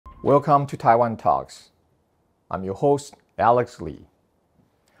Welcome to Taiwan Talks. I'm your host, Alex Lee.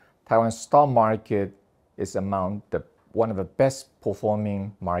 Taiwan's stock market is among one of the best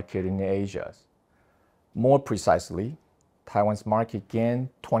performing markets in Asia. More precisely, Taiwan's market gained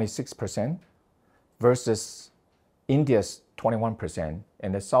 26% versus India's 21%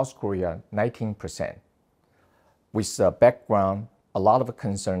 and South Korea 19%. With a background, a lot of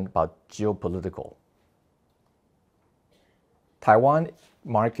concern about geopolitical. Taiwan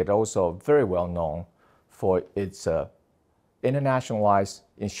market also very well known for its internationalized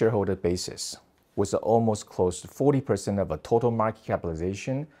shareholder basis, with almost close to 40% of the total market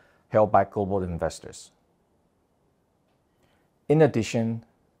capitalization held by global investors. In addition,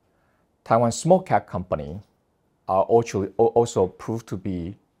 Taiwan's small cap company are also proved to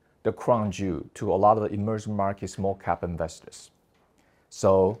be the crown jewel to a lot of the emerging market small cap investors.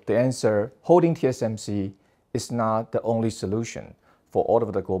 So the answer, holding TSMC is not the only solution for all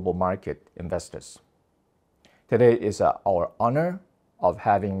of the global market investors. Today is our honor of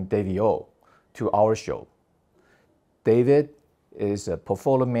having David O to our show. David is a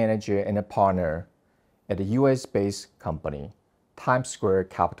portfolio manager and a partner at the US-based company, TimesSquare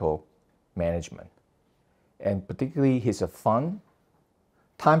Capital Management. And particularly his fund,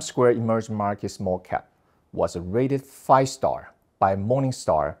 TimesSquare Emerging Market Small Cap, was rated 5-star by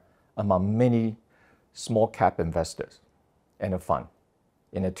Morningstar among many small cap investors and a fund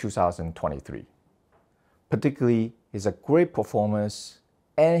in 2023. Particularly, his great performance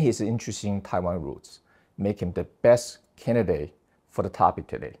and his interesting Taiwan roots make him the best candidate for the topic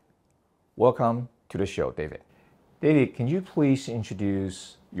today. Welcome to the show, David. David, can you please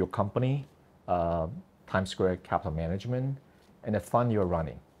introduce your company, TimesSquare Capital Management, and the fund you're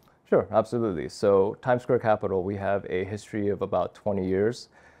running? Sure, absolutely. So TimesSquare Capital, we have a history of about 20 years.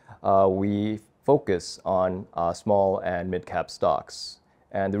 We focus on small and mid-cap stocks.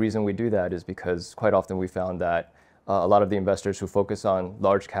 And the reason we do that is because quite often we found that a lot of the investors who focus on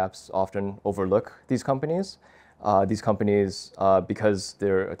large caps often overlook these companies. Because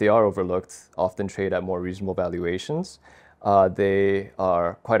they are overlooked, often trade at more reasonable valuations. They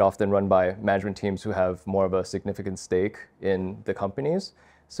are quite often run by management teams who have more of a significant stake in the companies.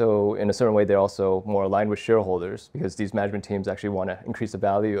 So in a certain way, they're also more aligned with shareholders because these management teams actually want to increase the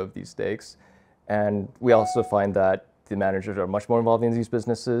value of these stakes. And we also find that the managers are much more involved in these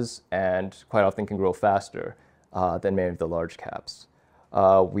businesses and quite often can grow faster than many of the large caps.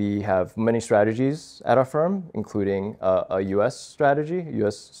 We have many strategies at our firm, including a US strategy,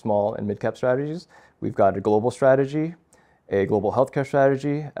 US small and mid-cap strategies. We've got a global strategy, a global healthcare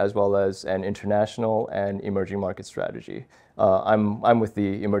strategy, as well as an international and emerging market strategy. I'm with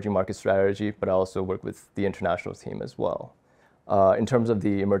the emerging market strategy, but I also work with the international team as well. In terms of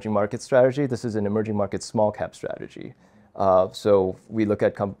the emerging market strategy, this is an emerging market small cap strategy. So we look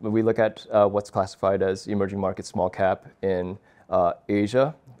at what's classified as emerging market small cap in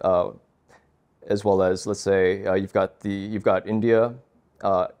Asia, as well as, let's say, you've got India,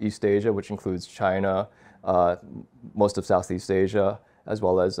 East Asia, which includes China, most of Southeast Asia, as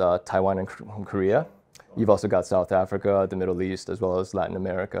well as Taiwan and Korea. You've also got South Africa, the Middle East, as well as Latin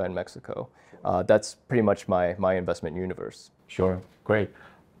America and Mexico. That's pretty much my investment universe. Sure, great.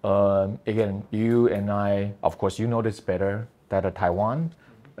 Again, you and I, of course, you know this better, that Taiwan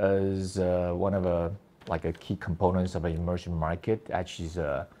is one of a key components of an emerging market. Actually,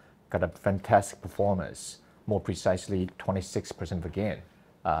 got a fantastic performance, more precisely 26% again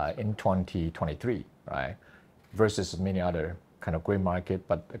in 2023, right? Versus many other kind of great market,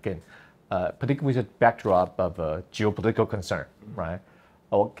 but again, particularly with the backdrop of geopolitical concern, right?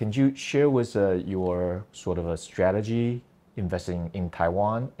 Can you share with your sort of a strategy investing in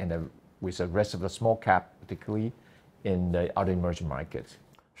Taiwan and with the rest of the small cap, particularly in the other emerging markets?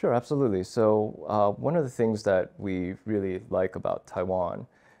 Sure, absolutely. So one of the things that we really like about Taiwan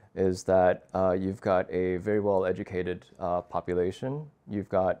is that you've got a very well-educated population. You've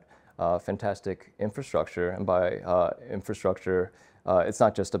got fantastic infrastructure, and by infrastructure, it's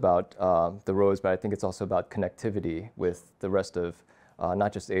not just about the roads, but I think it's also about connectivity with the rest of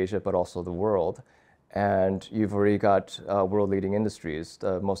not just Asia, but also the world. And you've already got world-leading industries,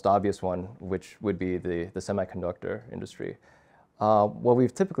 the most obvious one, which would be the semiconductor industry. What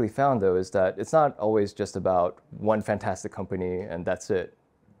we've typically found, though, is that it's not always just about one fantastic company and that's it.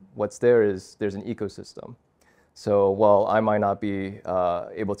 What's there's an ecosystem. So while I might not be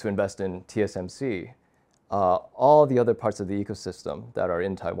able to invest in TSMC, all the other parts of the ecosystem that are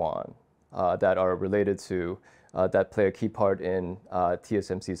in Taiwan, that are related to that play a key part in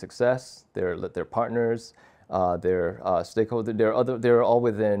TSMC's success. They're partners, they're stakeholders. They're all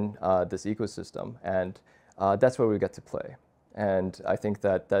within this ecosystem, and that's where we get to play. And I think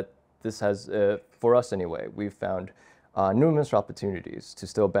that this has, for us anyway, we've found numerous opportunities to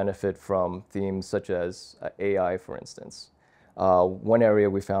still benefit from themes such as AI, for instance. One area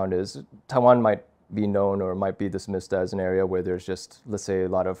we found is Taiwan might be known or might be dismissed as an area where there's just, let's say, a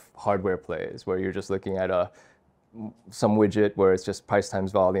lot of hardware plays, where you're just looking at some widget where it's just price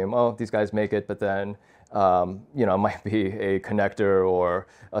times volume. Oh, these guys make it, but then it might be a connector or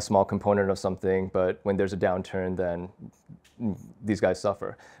a small component of something, but when there's a downturn, then these guys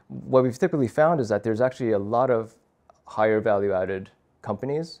suffer. What we've typically found is that there's actually a lot of higher value-added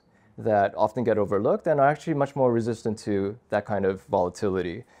companies that often get overlooked and are actually much more resistant to that kind of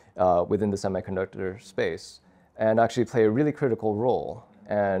volatility within the semiconductor space, and actually play a really critical role.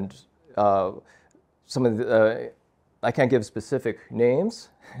 And some of the I can't give specific names,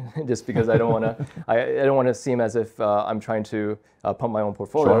 just because I don't want to. I don't want to seem as if I'm trying to pump my own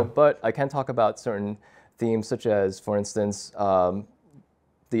portfolio. Sure. But I can talk about certain themes, such as, for instance,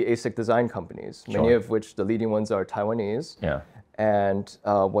 the ASIC design companies, Sure. many of which the leading ones are Taiwanese. Yeah. And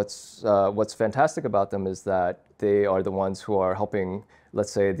what's fantastic about them is that they are the ones who are helping,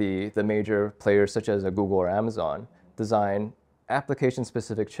 let's say, the major players such as a Google or Amazon design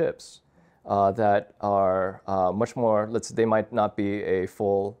application-specific chips that are much more, they might not be a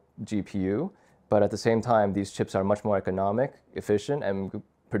full GPU, but at the same time, these chips are much more economic, efficient, and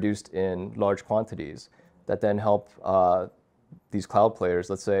produced in large quantities that then help these cloud players,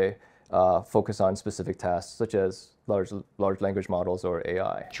 let's say, focus on specific tasks such as large language models or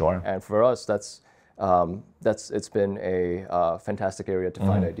AI. Sure. And for us, it's been a fantastic area to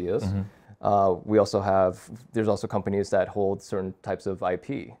find ideas. We also there's also companies that hold certain types of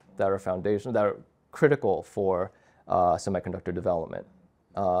IP that are foundational, that are critical for semiconductor development.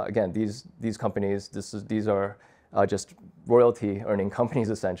 Again, these companies, these are just royalty earning companies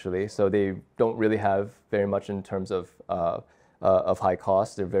essentially, so they don't really have very much in terms of high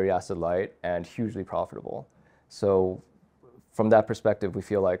cost. They're very asset light and hugely profitable. So from that perspective, we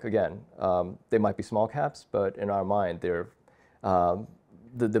feel like, again, they might be small caps, but in our mind, they're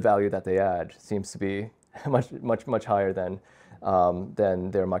the value that they add seems to be much higher than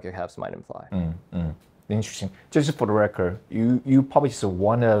their market caps might imply. Interesting. Just for the record, you probably is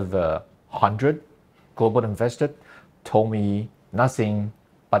one of 100 global investors told me nothing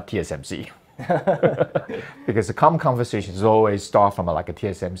but TSMC. Because the common conversations always start from like a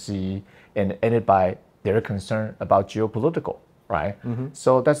TSMC and ended by their concern about geopolitical, right?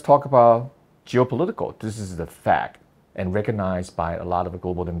 So let's talk about geopolitical. This is the fact and recognized by a lot of the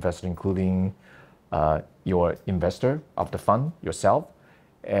global investors, including your investor of the fund, yourself.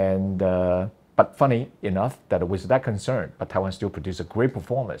 And but funny enough that with that concern, but Taiwan still produced a great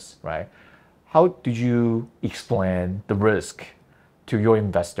performance, right? How did you explain the risk to your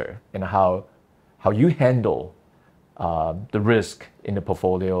investor and how you handle the risk in the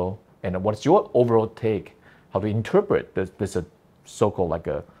portfolio, and what's your overall take, how to interpret this so-called like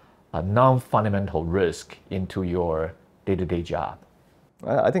a non-fundamental risk into your day-to-day job?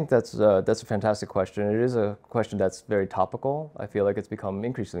 I think that's a fantastic question. It is a question that's very topical. I feel like it's become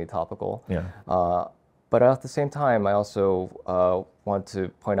increasingly topical. Yeah. But at the same time, I also want to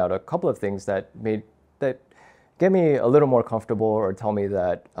point out a couple of things that get me a little more comfortable, or tell me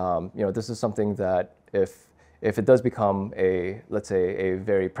that this is something that if it does become let's say a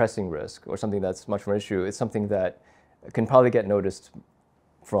very pressing risk or something that's much more issue, it's something that can probably get noticed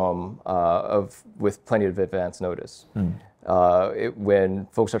with plenty of advance notice. When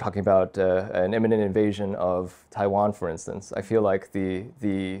folks are talking about an imminent invasion of Taiwan, for instance, I feel like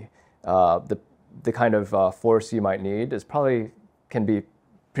the kind of force you might need can be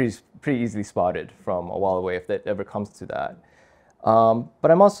pretty easily spotted from a while away if that ever comes to that.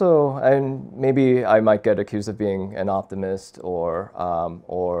 But I'm also, and maybe I might get accused of being an optimist or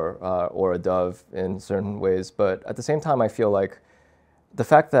a dove in certain ways, but at the same time, I feel like the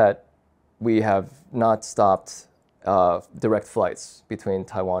fact that we have not stopped direct flights between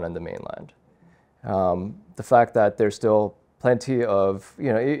Taiwan and the mainland, the fact that there's still plenty of,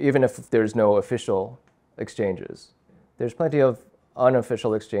 even if there's no official exchanges, there's plenty of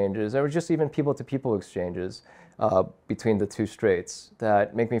unofficial exchanges, or just even people-to-people exchanges between the two straits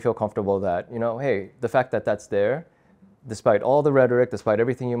that make me feel comfortable that, hey, the fact that that's there, despite all the rhetoric, despite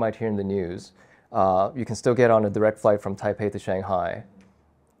everything you might hear in the news, you can still get on a direct flight from Taipei to Shanghai,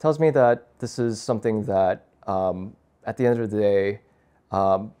 tells me that this is something that, at the end of the day,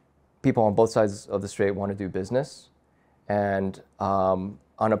 people on both sides of the strait want to do business. And on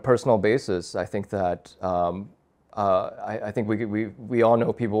a personal basis, I think that I think we all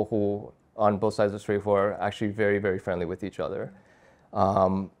know people who on both sides of the strait who are actually very, very friendly with each other.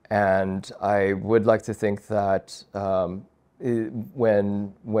 And I would like to think that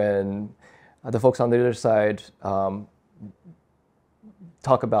when the folks on the other side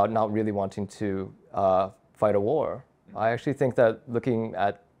talk about not really wanting to fight a war, I actually think that looking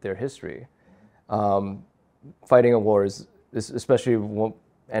at their history, fighting a war is especially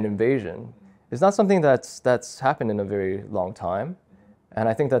an invasion, is not something that's happened in a very long time. And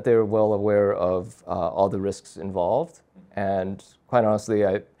I think that they're well aware of all the risks involved. And quite honestly,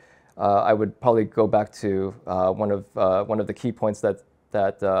 I would probably go back to one of the key points that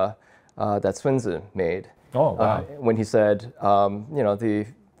Sun Tzu made. Oh, wow. When he said,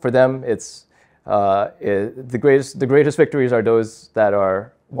 for them, it's the greatest victories are those that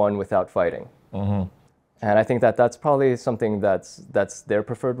are won without fighting. Mm-hmm. And I think that that's probably something that's their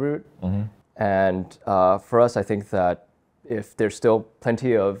preferred route. Mm-hmm. And for us, I think that if there's still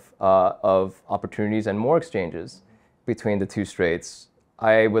plenty of opportunities and more exchanges between the two straits,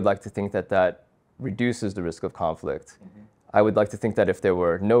 I would like to think that that reduces the risk of conflict. Mm-hmm. I would like to think that if there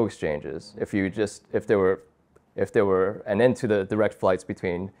were no exchanges, if there were an end to the direct flights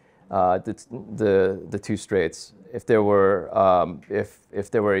between the two straits, if there were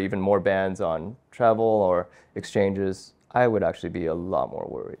even more bans on travel or exchanges, I would actually be a lot more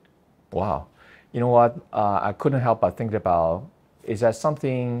worried. Wow. You know what? I couldn't help but think about, is that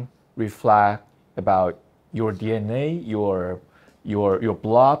something reflect about your DNA, your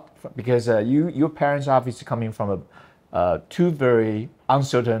blood? Because your parents are obviously coming from two very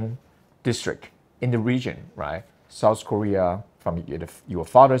uncertain districts in the region, right? South Korea from your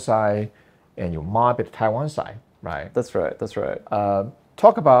father's side, and your mom at the Taiwan side, right? That's right. That's right.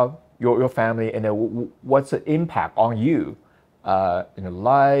 Talk about your family and what's the impact on you in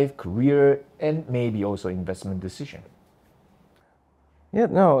life, career, and maybe also investment decision. Yeah,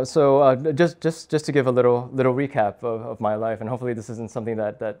 no. So just to give a little recap of my life, and hopefully this isn't something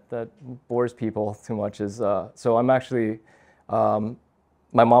that bores people too much. So I'm actually, my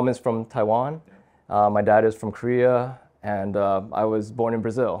mom is from Taiwan, my dad is from Korea, and I was born in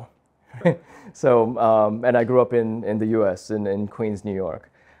Brazil. So and I grew up in the U.S. in Queens, New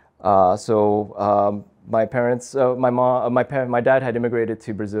York. My parents, my dad had immigrated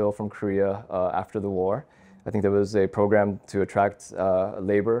to Brazil from Korea after the war. I think there was a program to attract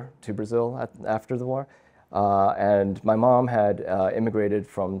labor to Brazil after the war. And my mom had immigrated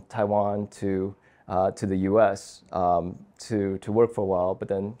from Taiwan to the US to work for a while, but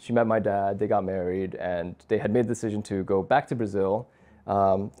then she met my dad, they got married, and they had made the decision to go back to Brazil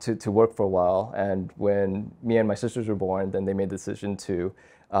to work for a while. And when me and my sisters were born, then they made the decision to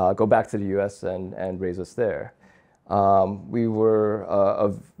go back to the US and raise us there. We were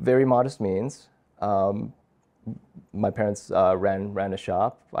of very modest means. My parents ran a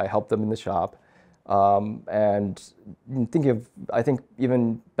shop. I helped them in the shop. And I think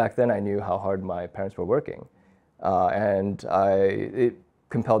even back then I knew how hard my parents were working. And it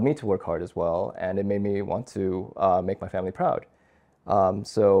compelled me to work hard as well, and it made me want to make my family proud. I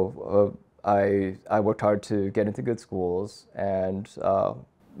worked hard to get into good schools, and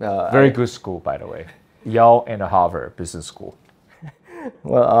very good school, by the way, Yale and Harvard Business School.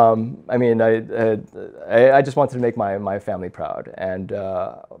 Well, I mean, I just wanted to make my family proud, and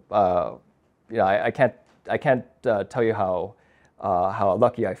I can't tell you how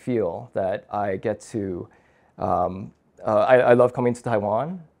lucky I feel that I get to. I love coming to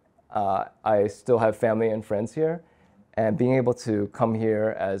Taiwan. I still have family and friends here, and being able to come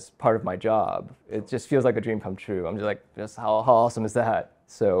here as part of my job, it just feels like a dream come true. I'm just like, how awesome is that?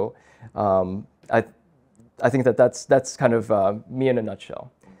 So, I think that's kind of me in a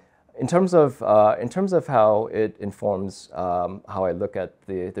nutshell. In terms of how it informs how I look at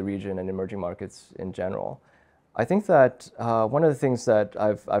the region and emerging markets in general, I think that one of the things that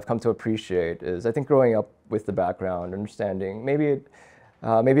I've come to appreciate is, I think growing up with the background, understanding, maybe it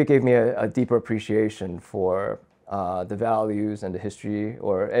gave me a deeper appreciation for the values and the history,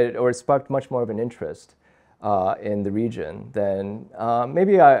 or it sparked much more of an interest in the region than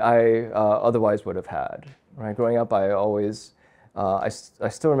maybe I otherwise would have had. Right, growing up, I always, I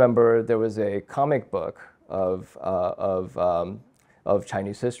still remember there was a comic book of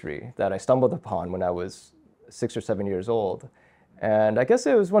Chinese history that I stumbled upon when I was 6 or 7 years old, and I guess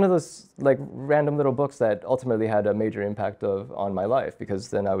it was one of those like random little books that ultimately had a major impact on my life, because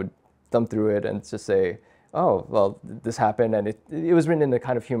then I would thumb through it and just say, oh, well, this happened, and it was written in a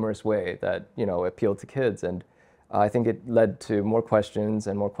kind of humorous way that appealed to kids, and I think it led to more questions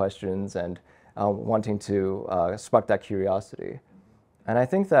and wanting to spark that curiosity. And I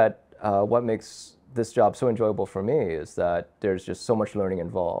think that what makes this job so enjoyable for me is that there's just so much learning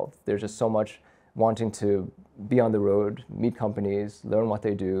involved. There's just so much wanting to be on the road, meet companies, learn what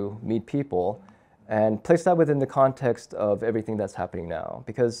they do, meet people, and place that within the context of everything that's happening now,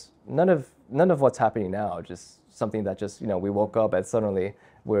 because none of what's happening now just something that just we woke up and suddenly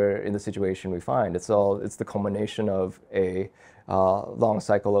we're in the situation we find. It's the culmination of a long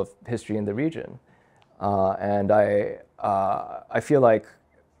cycle of history in the region, and I feel like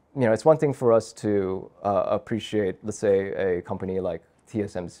it's one thing for us to appreciate, let's say, a company like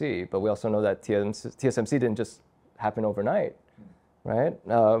TSMC, but we also know that TSMC didn't just happen overnight. Right?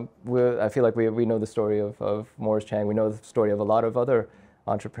 I feel like we know the story of Morris Chang. We know the story of a lot of other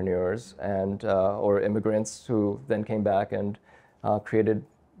entrepreneurs and or immigrants who then came back and created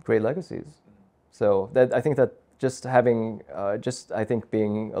great legacies. So I think that just having, I think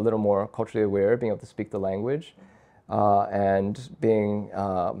being a little more culturally aware, being able to speak the language, and being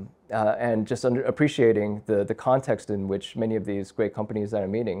and just appreciating the context in which many of these great companies that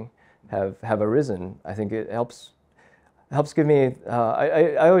I'm meeting have arisen. I think it helps give me,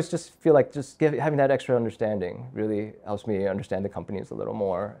 I always just feel like having that extra understanding really helps me understand the companies a little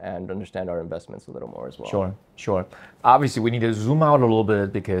more and understand our investments a little more as well. Sure. Obviously, we need to zoom out a little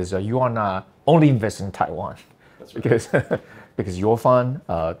bit because you are not only investing in Taiwan. That's right. Because your fund,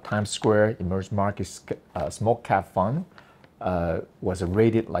 TimesSquare Emerging Markets Small Cap Fund, was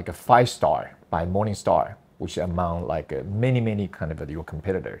rated like a 5-star by Morningstar, which among like many kind of your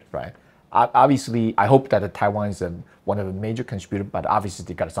competitors, right? Obviously, I hope that Taiwan is one of the major contributors, but obviously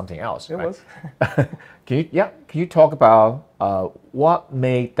they got something else. It right? was. Can you talk about what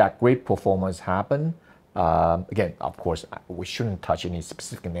made that great performance happen? Again, of course, we shouldn't touch any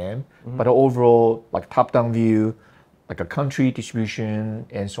specific name, but overall, like top-down view, like a country distribution,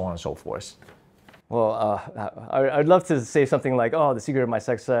 and so on and so forth. Well, I'd love to say something like, oh, the secret of my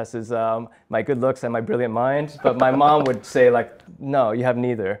success is my good looks and my brilliant mind, but my mom would say like, no, you have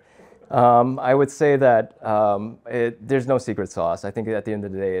neither. I would say that there's no secret sauce. I think at the end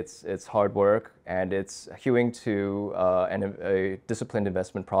of the day, it's hard work and it's hewing to a disciplined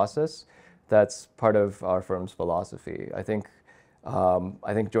investment process. That's part of our firm's philosophy. I think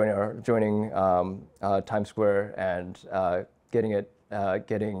joining TimesSquare and getting it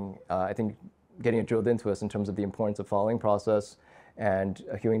drilled into us in terms of the importance of following process and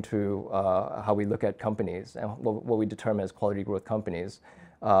hewing to how we look at companies and what we determine as quality growth companies.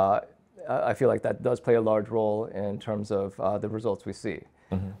 I feel like that does play a large role in terms of the results we see.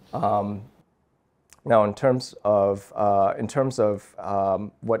 Now, in terms of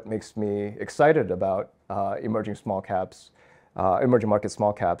what makes me excited about emerging market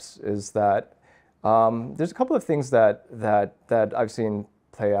small caps, is that there's a couple of things that I've seen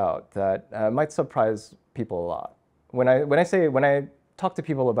play out that might surprise people a lot. When I talk to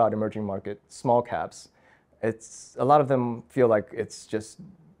people about emerging market small caps, a lot of them feel like it's just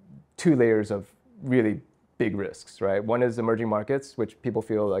 2 layers of really big risks, right? One is emerging markets, which people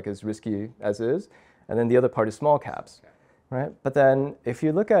feel like is risky as is, and then the other part is small caps, right? But then if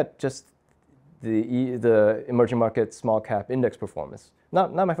you look at just the emerging market small cap index performance,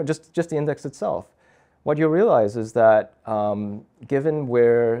 not just the index itself, what you'll realize is that given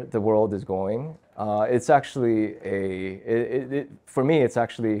where the world is going, it's actually for me, it's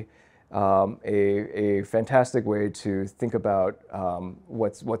actually a fantastic way to think about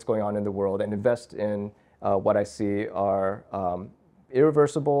what's going on in the world and invest in what I see are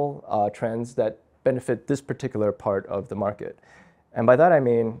irreversible trends that benefit this particular part of the market. And by that I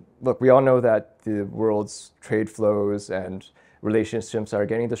mean, look, we all know that the world's trade flows and relationships are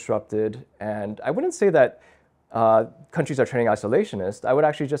getting disrupted, and I wouldn't say that countries are turning isolationist. I would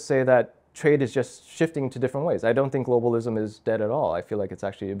actually just say that trade is just shifting to different ways. I don't think globalism is dead at all. I feel like it's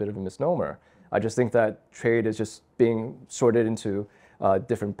actually a bit of a misnomer. I just think that trade is just being sorted into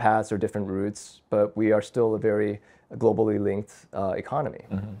different paths or different routes, but we are still a very globally linked economy.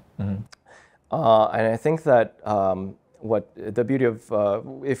 And I think that what the beauty of,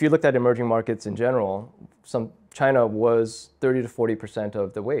 if you looked at emerging markets in general, China was 30 to 40%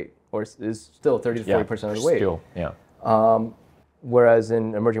 of the weight, or is still 30 to 40% of the weight. Still, yeah. Whereas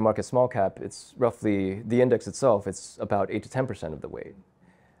in emerging market small cap, it's roughly, the index itself, it's about 8 to 10% of the weight.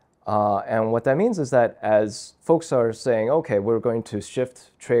 And what that means is that as folks are saying, okay, we're going to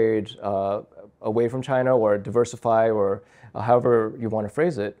shift trade away from China or diversify, or however you want to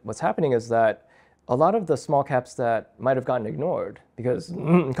phrase it, what's happening is that a lot of the small caps that might have gotten ignored, because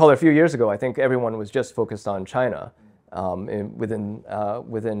call it a few years ago, I think everyone was just focused on China within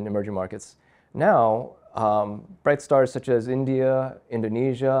emerging markets. Now, bright stars such as India,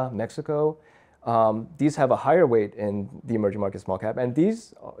 Indonesia, Mexico, these have a higher weight in the emerging market small cap, and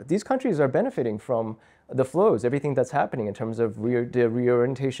these countries are benefiting from the flows, everything that's happening in terms of the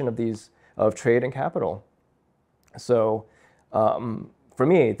reorientation of trade and capital. So, for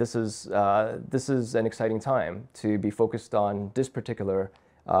me, this is an exciting time to be focused on this particular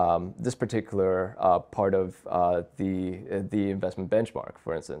part of the investment benchmark.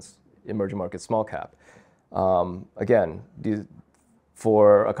 For instance, emerging market small cap. Again,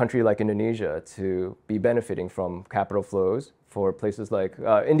 for a country like Indonesia to be benefiting from capital flows, for places like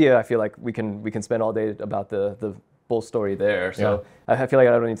India, I feel like we can spend all day about the bull story there. So I feel like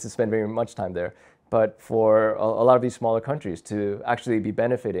I don't need to spend very much time there. But for a lot of these smaller countries to actually be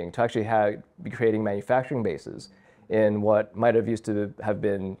benefiting, to actually be creating manufacturing bases in what might have used to have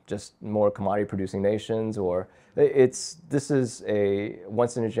been just more commodity producing nations, or this is a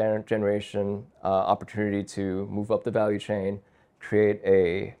once in a generation opportunity to move up the value chain, create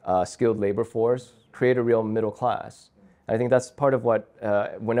a skilled labor force, create a real middle class. And I think that's part of what,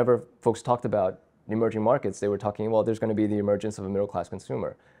 whenever folks talked about emerging markets, they were talking, well, there's going to be the emergence of a middle class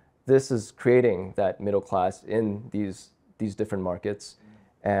consumer. This is creating that middle class in these different markets,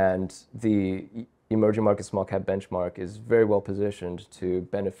 and the emerging market small cap benchmark is very well positioned to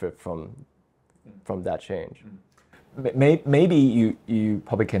benefit from that change. Maybe you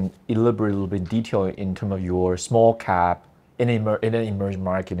probably can elaborate a little bit detail in terms of your small cap in an emerging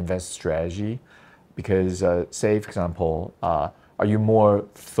market investment strategy, because say for example, are you more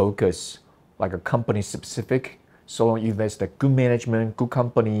focused like a company specific? So you invest in good management, good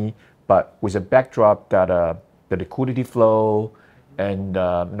company, but with a backdrop that the liquidity flow and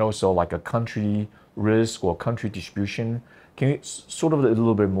also like a country risk or country distribution. Can you sort of a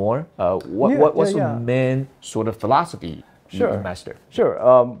little bit more? What's the main sort of philosophy you master? Sure.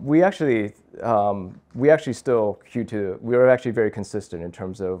 We actually still we are actually very consistent in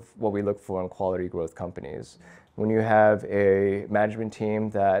terms of what we look for in quality growth companies. When you have a management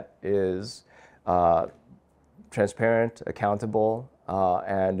team that is transparent, accountable,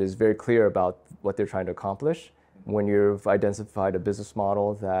 and is very clear about what they're trying to accomplish. When you've identified a business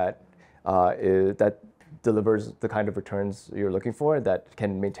model that delivers the kind of returns you're looking for, that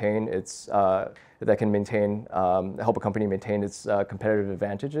can help a company maintain its competitive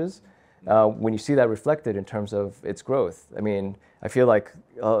advantages. When you see that reflected in terms of its growth, I mean, I feel like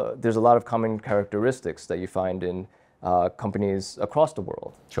there's a lot of common characteristics that you find in companies across the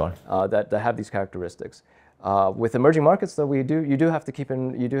world. Sure. That have these characteristics. With emerging markets, though, you do have to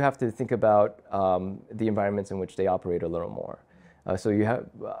think about the environments in which they operate a little more.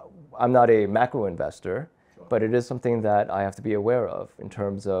 I'm not a macro investor, but it is something that I have to be aware of in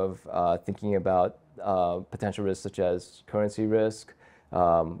terms of thinking about potential risks such as currency risk.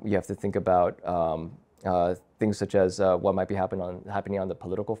 You have to think about things such as what might be happening on the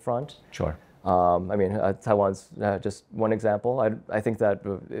political front. Sure. I mean, Taiwan's just one example. I think that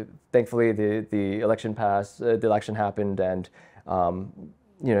thankfully the election passed, the election happened, and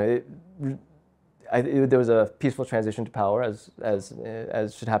there was a peaceful transition to power, as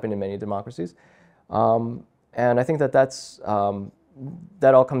should happen in many democracies. And I think that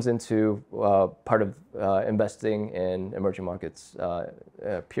all comes into part of investing in emerging markets.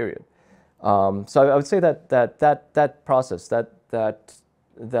 Period. So I would say that process, that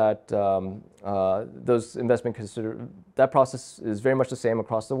process is very much the same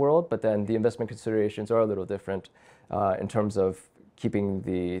across the world, but then the investment considerations are a little different in terms of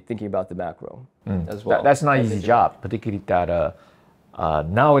thinking about the macro as well. That's not an easy job, particularly that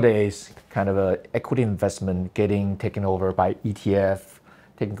nowadays kind of a equity investment getting taken over by ETF,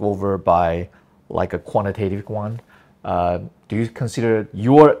 taken over by like a quantitative one. Do you consider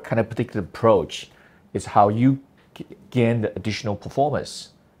your kind of particular approach is how you gain the additional performance,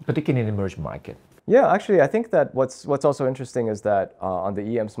 particularly in the emerging market? Yeah, actually, I think that what's also interesting is that on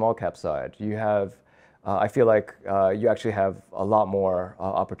the EM small cap side, you have, I feel like you actually have a lot more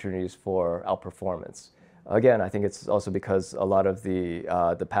opportunities for outperformance. Again, I think it's also because a lot of the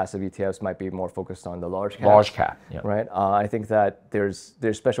passive ETFs might be more focused on the large cap. Large cap, yeah. Right. I think that there's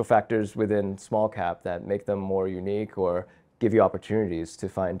special factors within small cap that make them more unique or give you opportunities to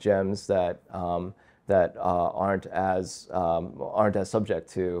find gems that aren't as subject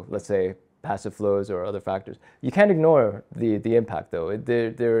to, let's say, passive flows or other factors. You can't ignore the impact, though.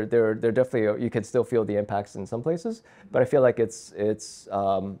 They're definitely, you can still feel the impacts in some places, but I feel like it's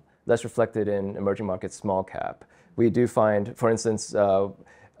less reflected in emerging markets small cap. We do find, for instance,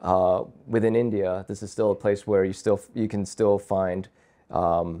 within India, this is still a place where you can still find,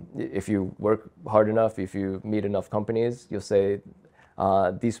 if you work hard enough, if you meet enough companies, you'll say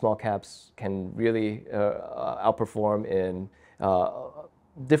these small caps can really outperform in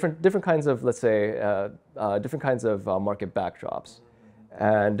different kinds of, let's say, different kinds of market backdrops.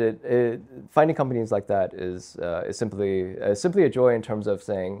 And finding companies like that is simply a joy in terms of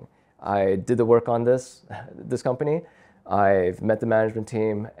saying, I did the work on this company. I've met the management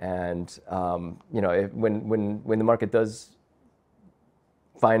team, and when the market does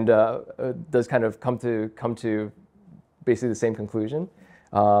does kind of come to basically the same conclusion.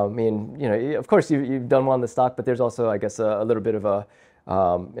 I mean, of course you've done well on the stock, but there's also, I guess, a little bit of a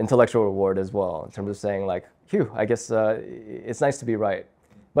intellectual reward as well in terms of saying like, phew, I guess it's nice to be right,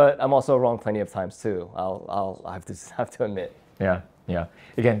 but I'm also wrong plenty of times too. I'll have to admit. Yeah, yeah.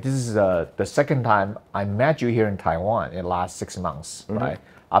 Again, this is the second time I met you here in Taiwan in the last 6 months, right?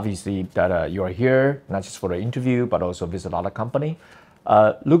 Obviously, that you are here not just for the interview, but also visit other company.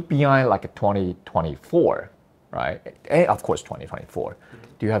 Look behind like 2024, right? And of course, 2024.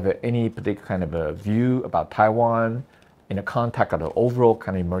 Do you have any particular kind of a view about Taiwan in the context of the overall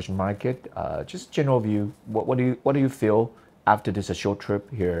kind of emerging market? Just general view. What do you feel after this short trip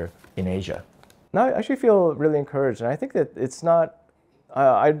here in Asia? No, I actually feel really encouraged, and I think that it's not.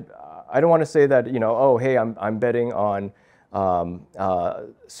 I don't want to say that oh hey I'm betting on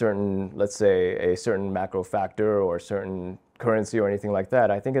certain, let's say, a certain macro factor or certain currency or anything like that.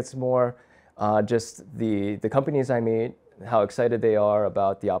 I think it's more just the companies I meet, how excited they are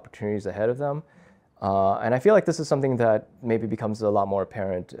about the opportunities ahead of them, and I feel like this is something that maybe becomes a lot more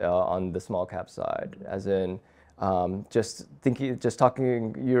apparent on the small cap side, as in just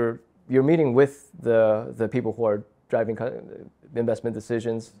talking. You're meeting with the people who are driving investment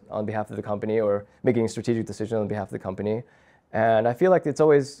decisions on behalf of the company or making strategic decisions on behalf of the company. And I feel like it's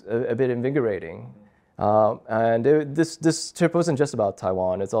always a bit invigorating. This trip wasn't just about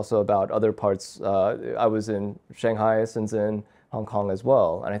Taiwan. It's also about other parts. I was in Shanghai, Shenzhen, Hong Kong as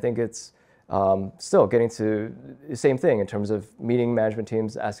well. And I think it's still getting to the same thing in terms of meeting management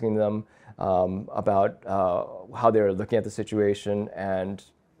teams, asking them about how they're looking at the situation. And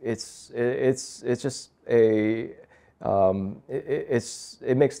it's just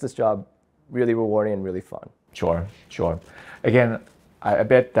it makes this job really rewarding and really fun. Sure, sure. Again, I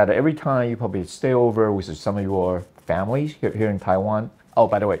bet that every time you probably stay over with some of your families here in Taiwan. Oh,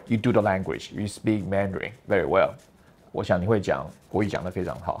 by the way, you do the language. You speak Mandarin very well. 我想你会讲国语讲得非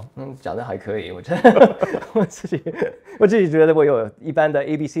常好。讲得还可以，我觉得我自己觉得我有一般的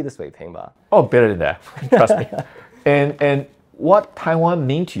ABC 的水平吧。Oh, better than that. Trust me. And what Taiwan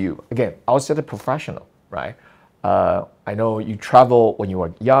mean to you? Again, outside the professional, right? I know you travel when you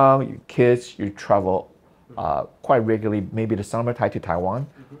were young, you kids, you travel quite regularly, maybe the summertime to Taiwan.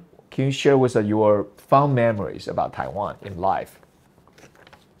 Can you share with us your fond memories about Taiwan in life?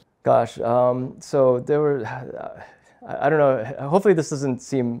 Gosh, so there were, I don't know, hopefully this doesn't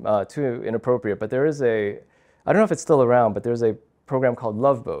seem too inappropriate, but there is I don't know if it's still around, but there's a program called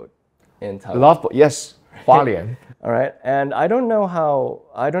Love Boat in Taiwan. Love Boat, yes, Hualien. All right, and I don't know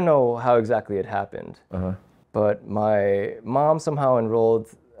how exactly it happened, but my mom somehow enrolled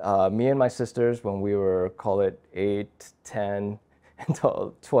me and my sisters when we were, call it 8, 10,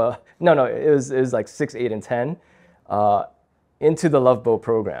 until 12. No, it was like 6, 8, and 10 into the Love Boat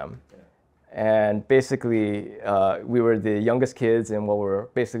program. And basically, we were the youngest kids in what were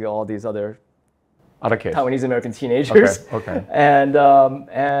basically all these other kids, Taiwanese American teenagers. Okay. And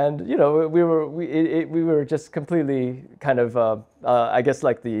we were just completely kind of I guess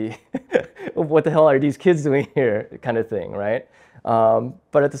like the what the hell are these kids doing here kind of thing, right?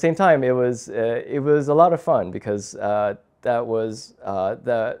 But at the same time, it was a lot of fun because that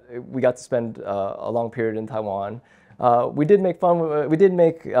we got to spend a long period in Taiwan. We did make fun. We did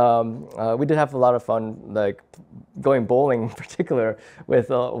have a lot of fun, like going bowling in particular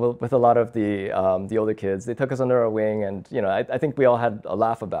with a lot of the older kids. They took us under our wing, and I think we all had a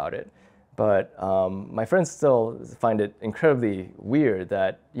laugh about it. But my friends still find it incredibly weird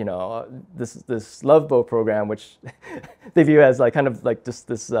that this Love Boat program, which they view as like kind of like just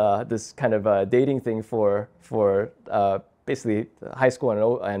this kind of dating thing for basically high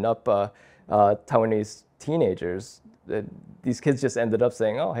school and up Taiwanese teenagers. These kids just ended up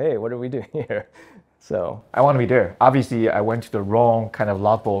saying, "Oh, hey, what are we doing here?" So I want to be there. Obviously, I went to the wrong kind of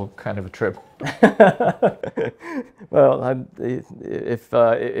Love Boat kind of a trip. Well,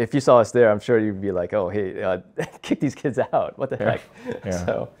 if you saw us there, I'm sure you'd be like, "Oh, hey, kick these kids out! What the heck?" Yeah.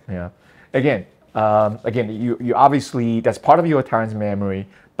 So yeah. Again, you obviously that's part of your Taiwanese memory.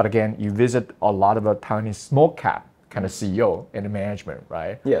 But again, you visit a lot of the Taiwanese small cap kind of CEO and the management,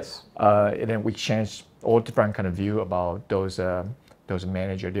 right? Yes. And then we changed all different kind of view about those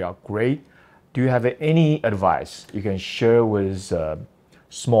managers. They are great. Do you have any advice you can share with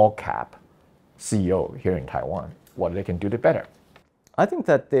small cap CEO here in Taiwan? What they can do better? I think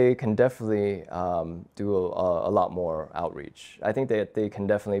that they can definitely do a lot more outreach. I think that they can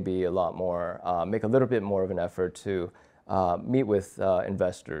definitely be a lot more, make a little bit more of an effort to meet with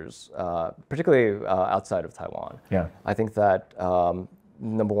investors, particularly outside of Taiwan. Yeah. I think that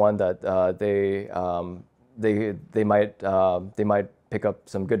number one, that they might pick up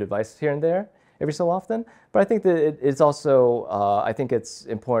some good advice here and there every so often. But I think that it's also I think it's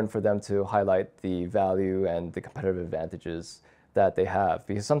important for them to highlight the value and the competitive advantages that they have,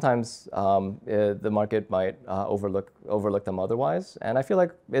 because sometimes the market might overlook them otherwise, and I feel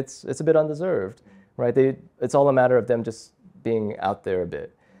like it's a bit undeserved, right? It's all a matter of them just being out there a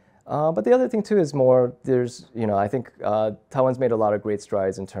bit. But the other thing too is more, I think Taiwan's made a lot of great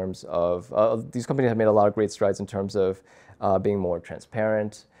strides in terms of, these companies have made a lot of great strides in terms of being more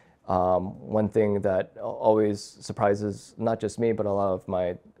transparent. One thing that always surprises not just me, but a lot of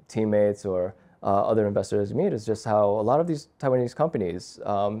my teammates or other investors meet is just how a lot of these Taiwanese companies,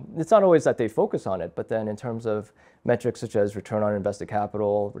 it's not always that they focus on it, but then in terms of metrics such as return on invested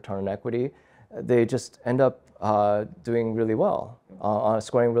capital, return on equity, they just end up doing really well,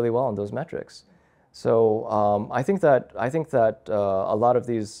 scoring really well on those metrics. So I think that a lot of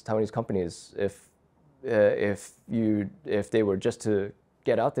these Taiwanese companies, if they were just to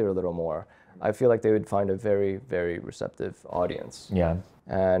get out there a little more, I feel like they would find a very, very receptive audience. Yeah.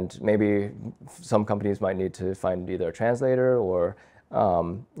 And maybe some companies might need to find either a translator or,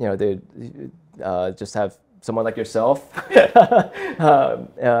 they just have someone like yourself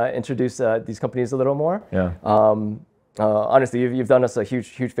introduce these companies a little more. Yeah. Honestly, you've done us a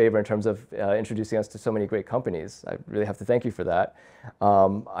huge favor in terms of introducing us to so many great companies. I really have to thank you for that.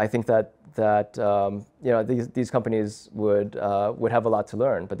 I think that these companies would have a lot to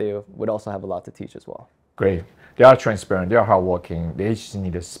learn, but they would also have a lot to teach as well. Great. They are transparent. They are hardworking. They just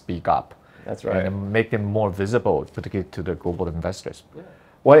need to speak up. That's right. And make them more visible, particularly to the global investors. Yeah.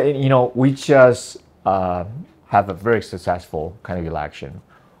 Well, we just have a very successful kind of election.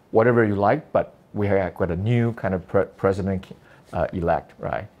 Whatever you like, but we have got a new kind of president elect,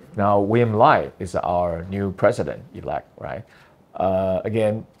 right? Now, William Lai is our new president elect, right?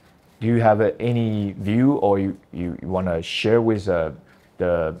 Again, do you have any view, or you want to share with the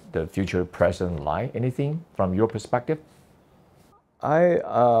future President Lai anything from your perspective?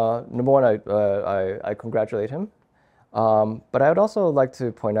 Number one, I congratulate him, but I would also like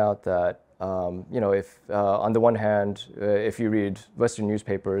to point out that if on the one hand, if you read Western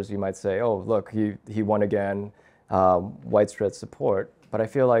newspapers, you might say, oh, look, he won again, widespread support. But I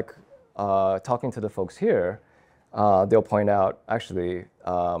feel like talking to the folks here, they'll point out actually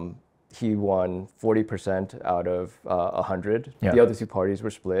he won 40% out of 100. Yeah. The other two parties were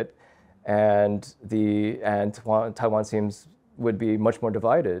split, and Taiwan would be much more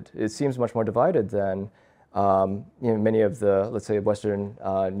divided. It seems much more divided than many of the, let's say, Western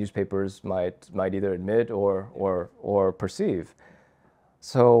newspapers might either admit or perceive.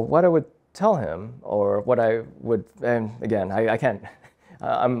 So what I would tell him, or what I would, and again, I can't,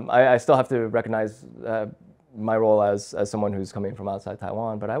 I still have to recognize my role as someone who's coming from outside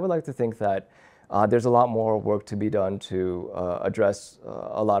Taiwan, but I would like to think that there's a lot more work to be done to address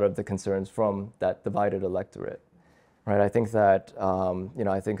a lot of the concerns from that divided electorate. Right, I think that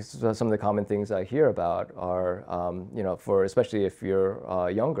I think some of the common things I hear about are for especially if you're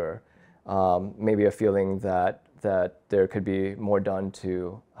younger, maybe a feeling that there could be more done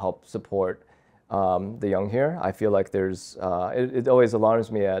to help support the young here. I feel like there's it always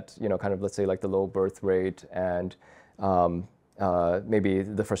alarms me at kind of, let's say, like the low birth rate and maybe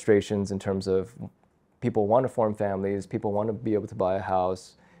the frustrations in terms of people want to form families, people want to be able to buy a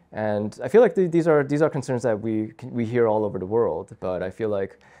house. And I feel like these are concerns that we hear all over the world. But I feel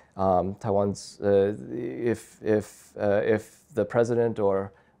like Taiwan's if the president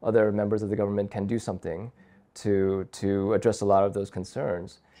or other members of the government can do something to address a lot of those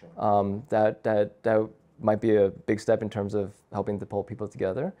concerns, sure. That might be a big step in terms of helping to pull people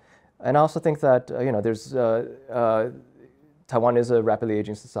together. And I also think that there's Taiwan is a rapidly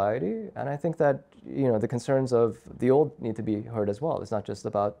aging society, and I think that the concerns of the old need to be heard as well. It's not just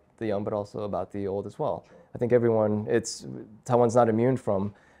about the young, but also about the old as well. I think Taiwan's not immune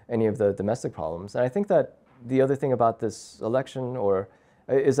from any of the domestic problems. And I think that the other thing about this election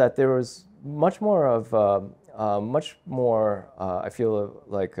is that there was much more I feel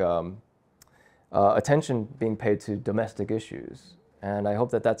like attention being paid to domestic issues. And I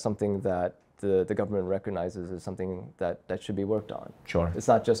hope that that's something that the government recognizes as something that should be worked on. Sure. It's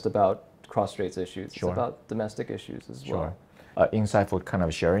not just about Cross-Strait issues. Sure. It's about domestic issues as well. Sure. Insightful kind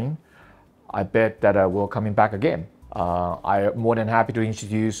of sharing. I bet that we're coming back again. I'm more than happy to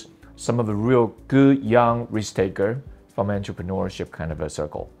introduce some of the real good young risk taker from entrepreneurship kind of a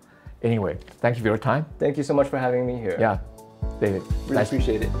circle. Anyway, thank you for your time. Thank you so much for having me here. Yeah, David. Really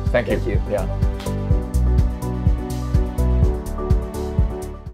appreciate it. Thank you. Thank you. Yeah.